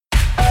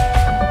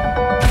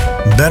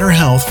better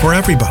health for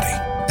everybody,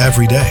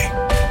 every day.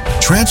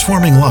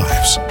 Transforming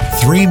lives,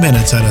 3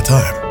 minutes at a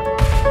time.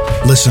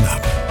 Listen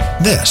up.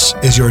 This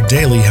is your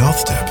daily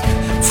health tip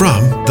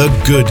from The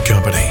Good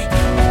Company.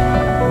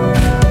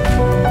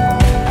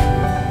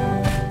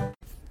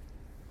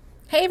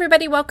 Hey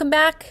everybody, welcome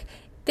back.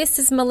 This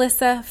is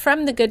Melissa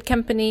from The Good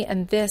Company,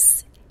 and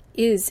this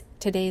is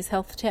today's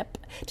health tip.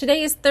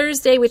 Today is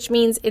Thursday, which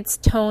means it's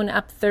Tone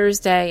Up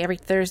Thursday. Every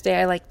Thursday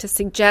I like to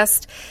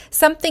suggest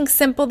something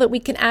simple that we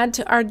can add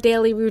to our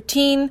daily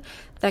routine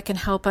that can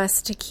help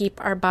us to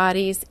keep our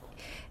bodies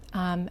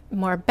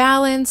more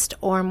balanced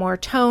or more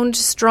toned,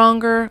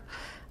 stronger,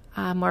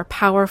 more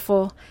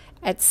powerful,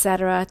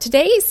 etc.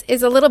 Today's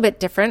is a little bit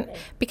different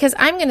because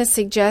I'm going to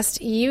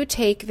suggest you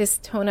take this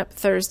Tone Up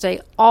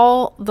Thursday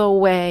all the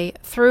way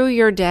through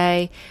your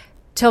day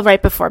till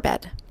right before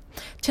bed.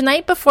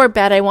 Tonight before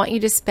bed, I want you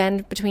to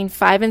spend between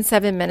 5 and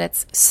 7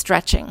 minutes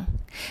stretching.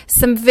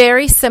 Some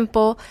very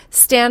simple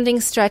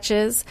standing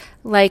stretches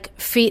like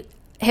feet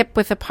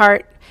hip-width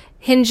apart,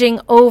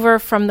 hinging over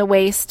from the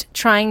waist,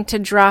 trying to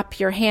drop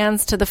your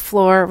hands to the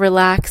floor,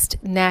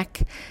 relaxed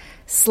neck,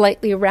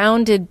 slightly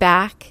rounded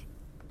back.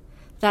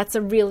 That's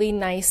a really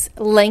nice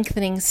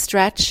lengthening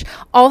stretch.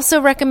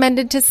 Also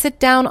recommended to sit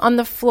down on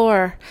the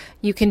floor.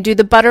 You can do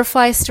the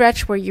butterfly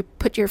stretch where you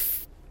put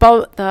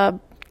the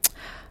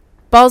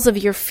balls of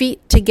your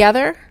feet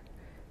together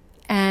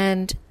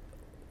and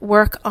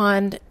work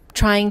on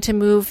trying to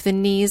move the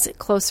knees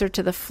closer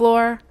to the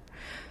floor.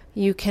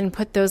 You can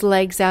put those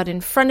legs out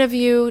in front of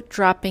you,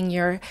 dropping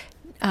your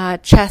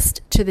chest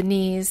to the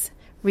knees,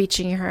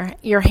 reaching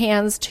your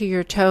hands to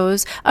your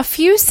toes. A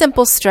few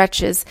simple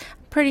stretches.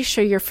 Pretty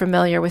sure you're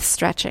familiar with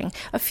stretching.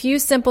 A few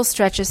simple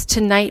stretches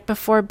tonight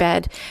before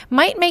bed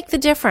might make the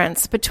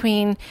difference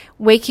between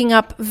waking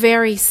up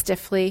very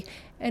stiffly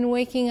and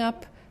waking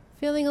up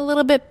feeling a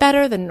little bit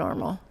better than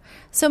normal.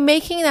 So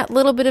making that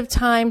little bit of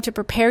time to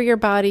prepare your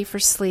body for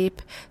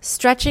sleep,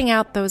 stretching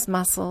out those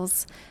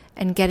muscles,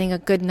 and getting a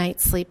good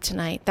night's sleep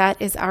tonight.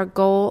 That is our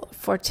goal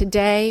for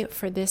today,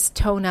 for this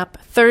Tone Up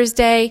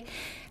Thursday.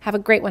 Have a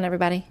great one,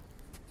 everybody.